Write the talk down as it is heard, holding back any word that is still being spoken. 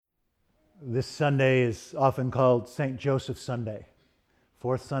This Sunday is often called St. Joseph Sunday,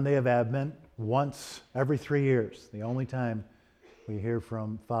 fourth Sunday of Advent, once every 3 years, the only time we hear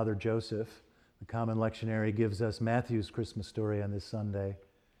from Father Joseph. The Common Lectionary gives us Matthew's Christmas story on this Sunday,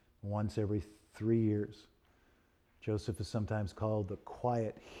 once every 3 years. Joseph is sometimes called the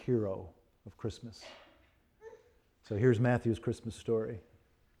quiet hero of Christmas. So here's Matthew's Christmas story.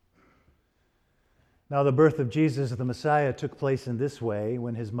 Now, the birth of Jesus, the Messiah, took place in this way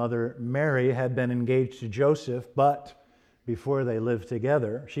when his mother Mary had been engaged to Joseph, but before they lived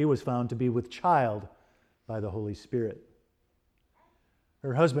together, she was found to be with child by the Holy Spirit.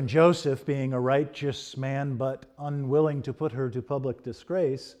 Her husband Joseph, being a righteous man but unwilling to put her to public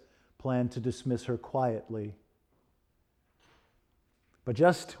disgrace, planned to dismiss her quietly. But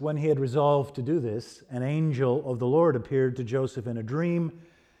just when he had resolved to do this, an angel of the Lord appeared to Joseph in a dream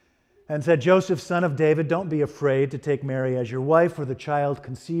and said, "Joseph, son of David, don't be afraid to take Mary as your wife, for the child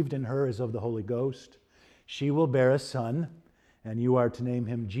conceived in her is of the Holy Ghost. She will bear a son, and you are to name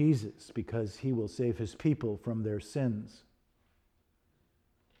him Jesus, because he will save his people from their sins."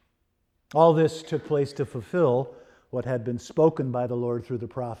 All this took place to fulfill what had been spoken by the Lord through the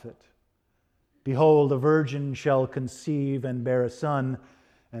prophet. "Behold, a virgin shall conceive and bear a son,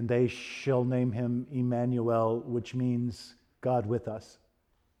 and they shall name him Emmanuel," which means God with us.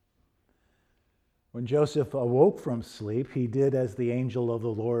 When Joseph awoke from sleep, he did as the angel of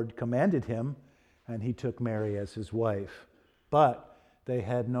the Lord commanded him, and he took Mary as his wife. But he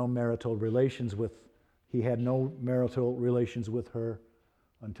had no marital relations with her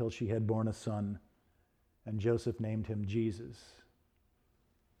until she had borne a son, and Joseph named him Jesus.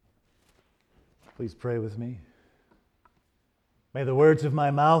 Please pray with me. May the words of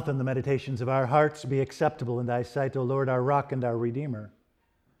my mouth and the meditations of our hearts be acceptable in thy sight, O Lord, our rock and our redeemer.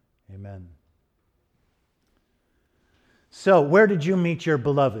 Amen. So, where did you meet your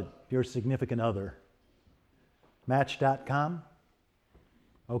beloved, your significant other? Match.com?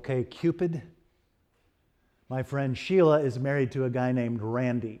 OkCupid? My friend Sheila is married to a guy named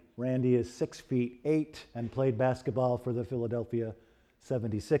Randy. Randy is 6'8" and played basketball for the Philadelphia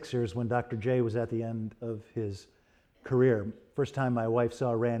 76ers when Dr. J was at the end of his career. First time my wife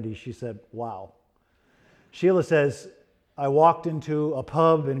saw Randy, she said, "Wow." Sheila says, "I walked into a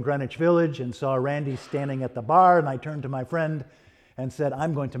pub in Greenwich Village and saw Randy standing at the bar, and I turned to my friend and said,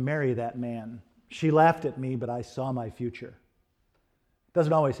 'I'm going to marry that man.' She laughed at me, but I saw my future."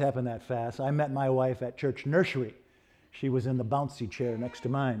 Doesn't always happen that fast. I met my wife at church nursery. She was in the bouncy chair next to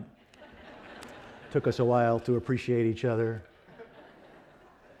mine. Took us a while to appreciate each other.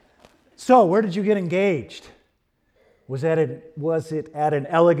 So, where did you get engaged? Was it at an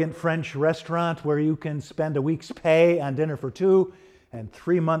elegant French restaurant where you can spend a week's pay on dinner for two and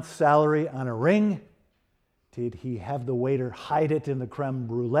 3 months' salary on a ring? Did he have the waiter hide it in the creme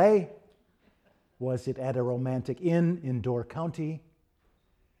brulee? Was it at a romantic inn in Door County?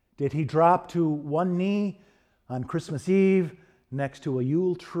 Did he drop to one knee on Christmas Eve next to a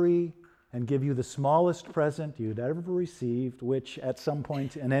Yule tree and give you the smallest present you'd ever received, which at some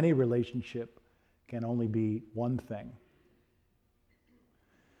point in any relationship can only be one thing?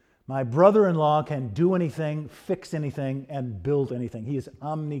 My brother-in-law can do anything, fix anything, and build anything. He is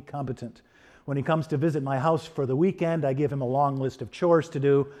omnicompetent. When he comes to visit my house for the weekend, I give him a long list of chores to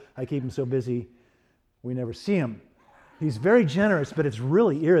do. I keep him so busy, we never see him. He's very generous, but it's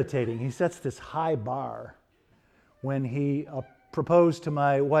really irritating. He sets this high bar. When he proposed to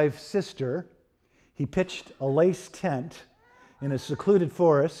my wife's sister, he pitched a lace tent in a secluded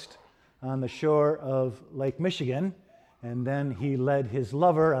forest on the shore of Lake Michigan, and then he led his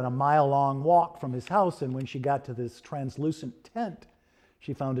lover on a mile-long walk from his house, and when she got to this translucent tent,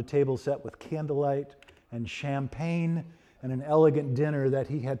 she found a table set with candlelight and champagne and an elegant dinner that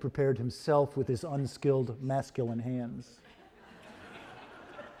he had prepared himself with his unskilled masculine hands.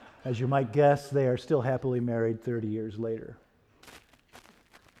 As you might guess, they are still happily married 30 years later.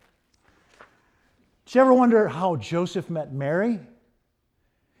 Did you ever wonder how Joseph met Mary?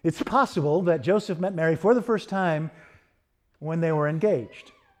 It's possible that Joseph met Mary for the first time when they were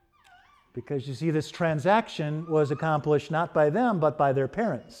engaged. Because you see, this transaction was accomplished not by them, but by their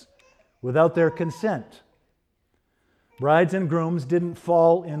parents, without their consent. Brides and grooms didn't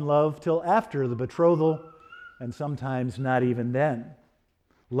fall in love till after the betrothal, and sometimes not even then.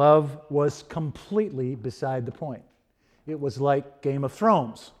 Love was completely beside the point. It was like Game of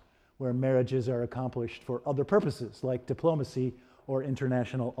Thrones, where marriages are accomplished for other purposes, like diplomacy or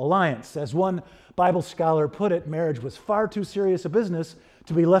international alliance. As one Bible scholar put it, marriage was far too serious a business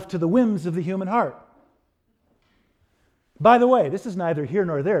to be left to the whims of the human heart. By the way, this is neither here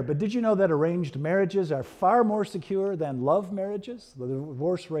nor there, but did you know that arranged marriages are far more secure than love marriages? The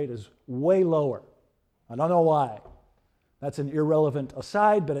divorce rate is way lower. I don't know why. That's an irrelevant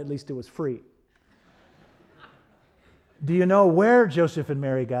aside, but at least it was free. Do you know where Joseph and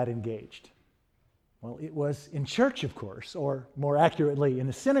Mary got engaged? Well, it was in church, of course, or more accurately, in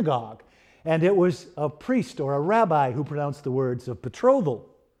a synagogue. And it was a priest or a rabbi who pronounced the words of betrothal,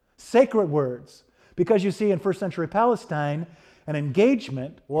 sacred words. Because you see, in first century Palestine, an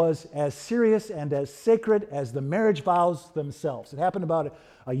engagement was as serious and as sacred as the marriage vows themselves. It happened about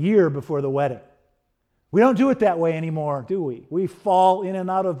a year before the wedding. We don't do it that way anymore, do we? We fall in and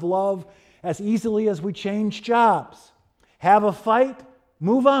out of love as easily as we change jobs. Have a fight,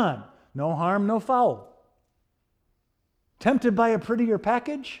 move on. No harm, no foul. Tempted by a prettier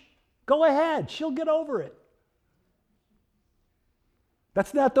package? Go ahead, she'll get over it.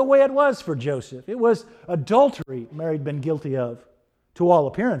 That's not the way it was for Joseph. It was adultery Mary had been guilty of, to all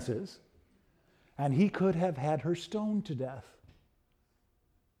appearances, and he could have had her stoned to death.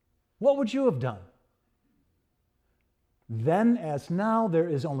 What would you have done? Then, as now, there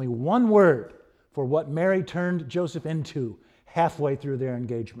is only one word for what Mary turned Joseph into halfway through their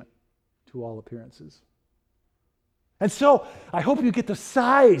engagement, to all appearances. And so, I hope you get the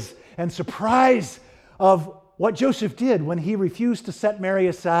size and surprise of what Joseph did when he refused to set Mary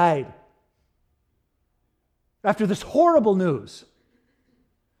aside. After this horrible news,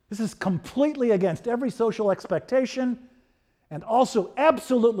 this is completely against every social expectation and also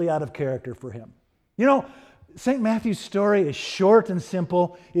absolutely out of character for him. You know, St. Matthew's story is short and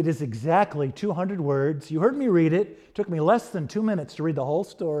simple. It is exactly 200 words. You heard me read it. It took me less than 2 minutes to read the whole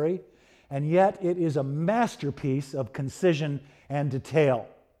story, and yet it is a masterpiece of concision and detail.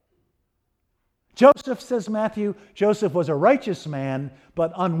 Joseph, says Matthew, Joseph was a righteous man,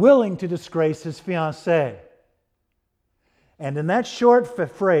 but unwilling to disgrace his fiancée. And in that short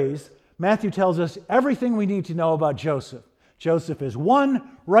phrase, Matthew tells us everything we need to know about Joseph. Joseph is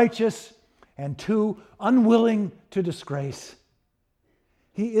 1, righteous, and 2, unwilling to disgrace.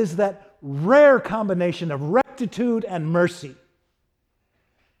 He is that rare combination of rectitude and mercy.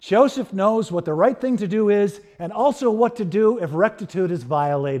 Joseph knows what the right thing to do is, and also what to do if rectitude is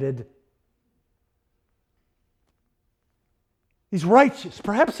violated. He's righteous.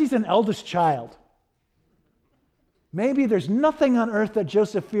 Perhaps he's an eldest child. Maybe there's nothing on earth that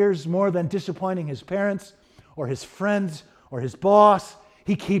Joseph fears more than disappointing his parents or his friends or his boss.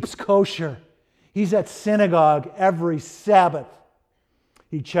 He keeps kosher. He's at synagogue every Sabbath.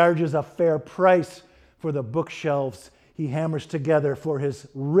 He charges a fair price for the bookshelves he hammers together for his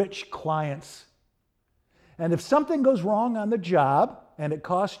rich clients. And if something goes wrong on the job, and it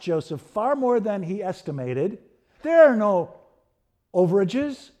costs Joseph far more than he estimated, there are no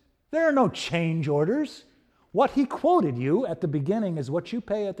overages. There are no change orders. What he quoted you at the beginning is what you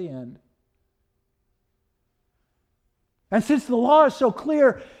pay at the end. And since the law is so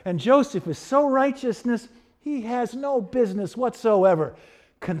clear and Joseph is so righteous, he has no business whatsoever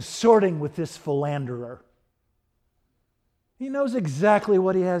consorting with this philanderer. He knows exactly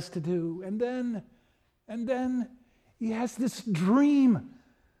what he has to do. And then he has this dream.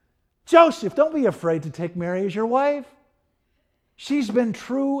 Joseph, don't be afraid to take Mary as your wife. She's been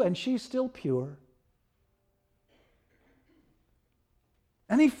true and she's still pure.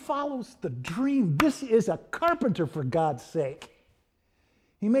 And he follows the dream. This is a carpenter, for God's sake.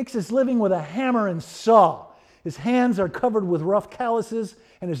 He makes his living with a hammer and saw. His hands are covered with rough calluses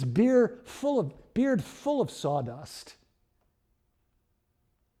and his beard full of sawdust.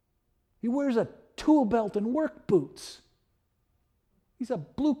 He wears a tool belt and work boots. He's a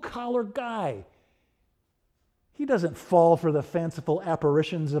blue-collar guy. He doesn't fall for the fanciful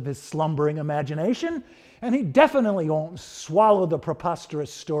apparitions of his slumbering imagination, and he definitely won't swallow the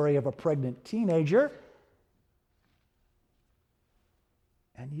preposterous story of a pregnant teenager.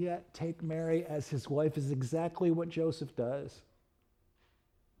 And yet, take Mary as his wife is exactly what Joseph does,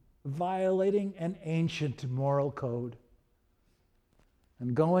 violating an ancient moral code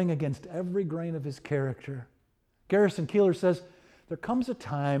and going against every grain of his character. Garrison Keillor says, there comes a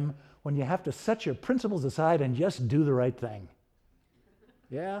time when you have to set your principles aside and just do the right thing.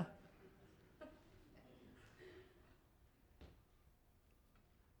 Yeah?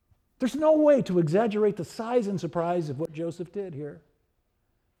 There's no way to exaggerate the size and surprise of what Joseph did here.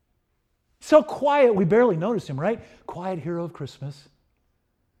 So quiet, we barely notice him, right? Quiet hero of Christmas.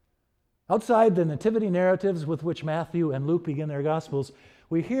 Outside the nativity narratives with which Matthew and Luke begin their Gospels,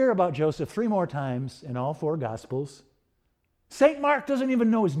 we hear about Joseph 3 more times in all 4 Gospels. St. Mark doesn't even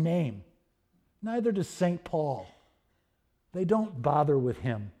know his name. Neither does St. Paul. They don't bother with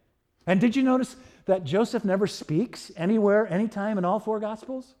him. And did you notice that Joseph never speaks anywhere, anytime in all four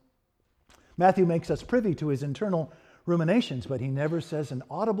Gospels? Matthew makes us privy to his internal ruminations, but he never says an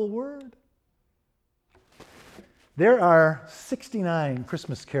audible word. There are 69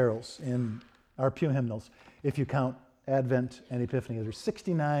 Christmas carols in our pew hymnals, if you count Advent and Epiphany. There's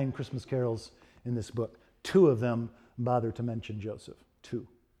 69 Christmas carols in this book. 2 of them bother to mention Joseph. 2.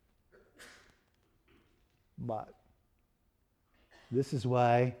 But this is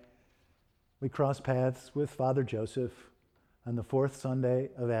why we cross paths with Father Joseph on the 4th Sunday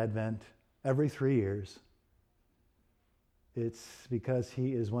of Advent every 3 years. It's because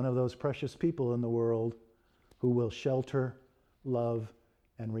he is one of those precious people in the world who will shelter, love,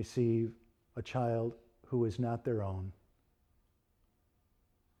 and receive a child who is not their own.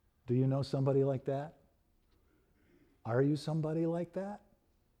 Do you know somebody like that? Are you somebody like that?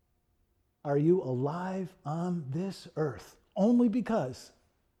 Are you alive on this earth only because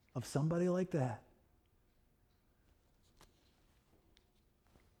of somebody like that?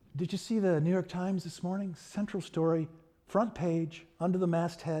 Did you see the New York Times this morning? Central story, front page, under the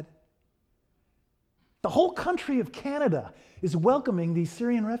masthead. The whole country of Canada is welcoming these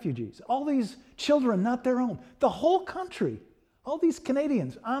Syrian refugees. All these children, not their own. The whole country, all these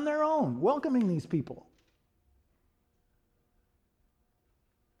Canadians on their own, welcoming these people.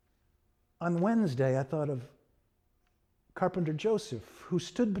 On Wednesday, I thought of carpenter Joseph, who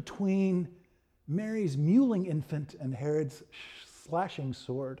stood between Mary's mewling infant and Herod's slashing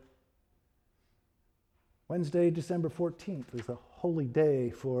sword. Wednesday, December 14th, is a holy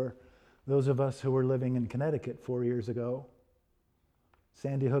day for those of us who were living in Connecticut 4 years ago.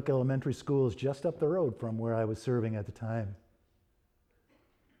 Sandy Hook Elementary School is just up the road from where I was serving at the time.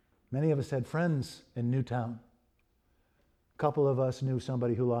 Many of us had friends in Newtown. A couple of us knew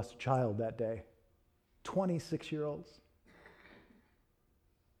somebody who lost a child that day. 26-year-olds.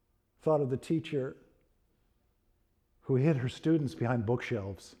 Thought of the teacher who hid her students behind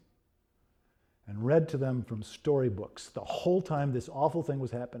bookshelves and read to them from storybooks the whole time this awful thing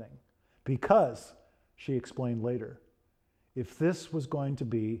was happening. Because, she explained later, if this was going to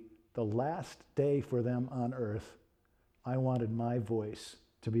be the last day for them on earth, I wanted my voice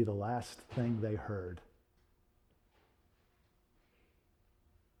to be the last thing they heard.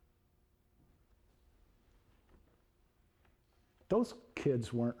 Those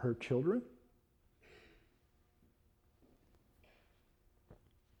kids weren't her children.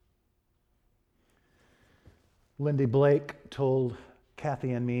 Lindy Blake told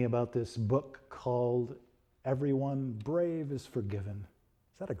Kathy and me about this book called Everyone Brave is Forgiven.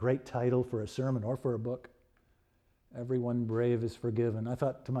 Is that a great title for a sermon or for a book? Everyone Brave is Forgiven. I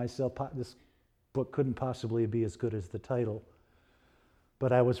thought to myself, this book couldn't possibly be as good as the title,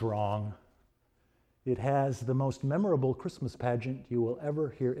 but I was wrong. It has the most memorable Christmas pageant you will ever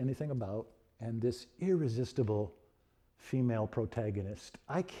hear anything about, and this irresistible female protagonist.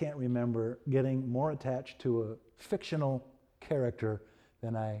 I can't remember getting more attached to a fictional character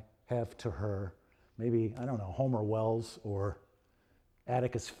than I have to her. Maybe, I don't know, Homer Wells or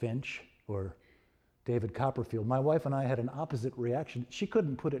Atticus Finch or David Copperfield. My wife and I had an opposite reaction. She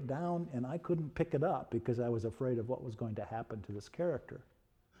couldn't put it down and I couldn't pick it up because I was afraid of what was going to happen to this character.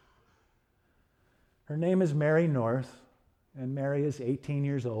 Her name is Mary North, and Mary is 18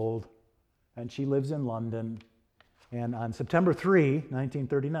 years old, and she lives in London. And on September 3,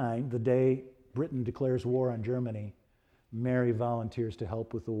 1939, the day Britain declares war on Germany, Mary volunteers to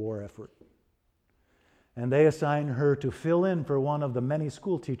help with the war effort. And they assign her to fill in for one of the many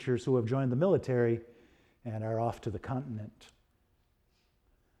school teachers who have joined the military and are off to the continent.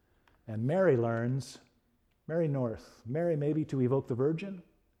 And Mary learns, Mary North, Mary maybe to evoke the Virgin,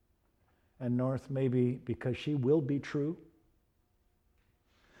 and North maybe because she will be true.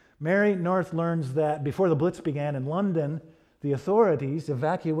 Mary North learns that before the Blitz began in London, the authorities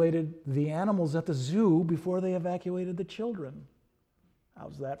evacuated the animals at the zoo before they evacuated the children.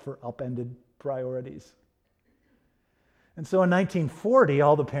 How's that for upended priorities? And so in 1940,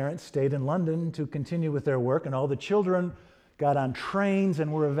 all the parents stayed in London to continue with their work, and all the children got on trains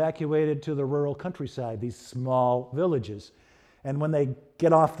and were evacuated to the rural countryside, these small villages. And when they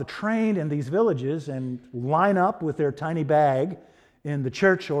get off the train in these villages and line up with their tiny bag in the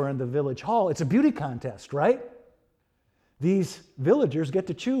church or in the village hall, it's a beauty contest, right? These villagers get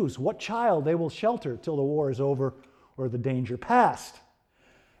to choose what child they will shelter till the war is over or the danger past.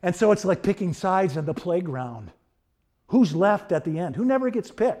 And so it's like picking sides in the playground. Who's left at the end? Who never gets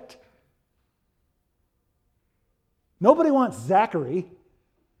picked? Nobody wants Zachary.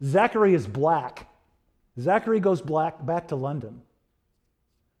 Zachary is black. Zachary goes back to London.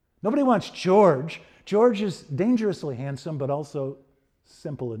 Nobody wants George. George is dangerously handsome, but also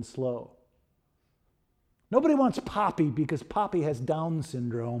simple and slow. Nobody wants Poppy because Poppy has Down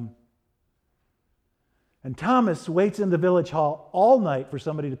syndrome. And Thomas waits in the village hall all night for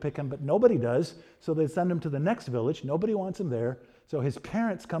somebody to pick him, but nobody does, so they send him to the next village. Nobody wants him there, so his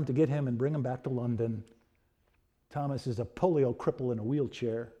parents come to get him and bring him back to London. Thomas is a polio cripple in a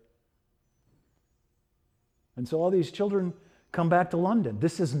wheelchair. And so all these children come back to London.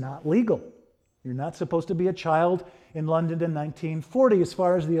 This is not legal. You're not supposed to be a child in London in 1940. As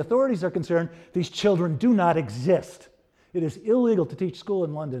far as the authorities are concerned, these children do not exist. It is illegal to teach school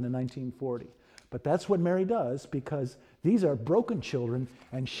in London in 1940. But that's what Mary does, because these are broken children,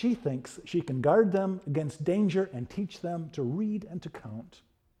 and she thinks she can guard them against danger and teach them to read and to count.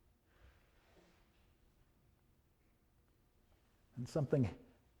 And something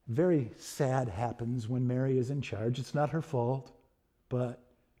very sad happens when Mary is in charge. It's not her fault, but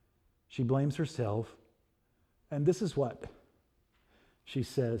she blames herself. And this is what she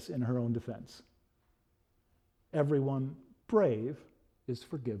says in her own defense. Everyone brave is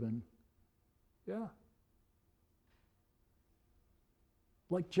forgiven. Yeah.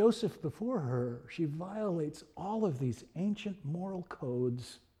 Like Joseph before her, she violates all of these ancient moral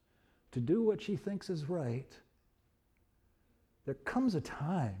codes to do what she thinks is right. There comes a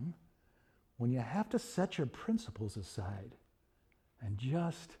time when you have to set your principles aside and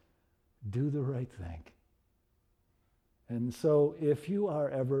just do the right thing. And so if you are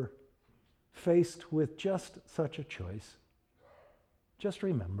ever faced with just such a choice, just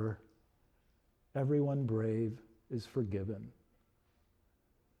remember, everyone brave is forgiven.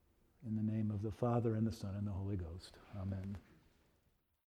 In the name of the Father, and the Son, and the Holy Ghost. Amen.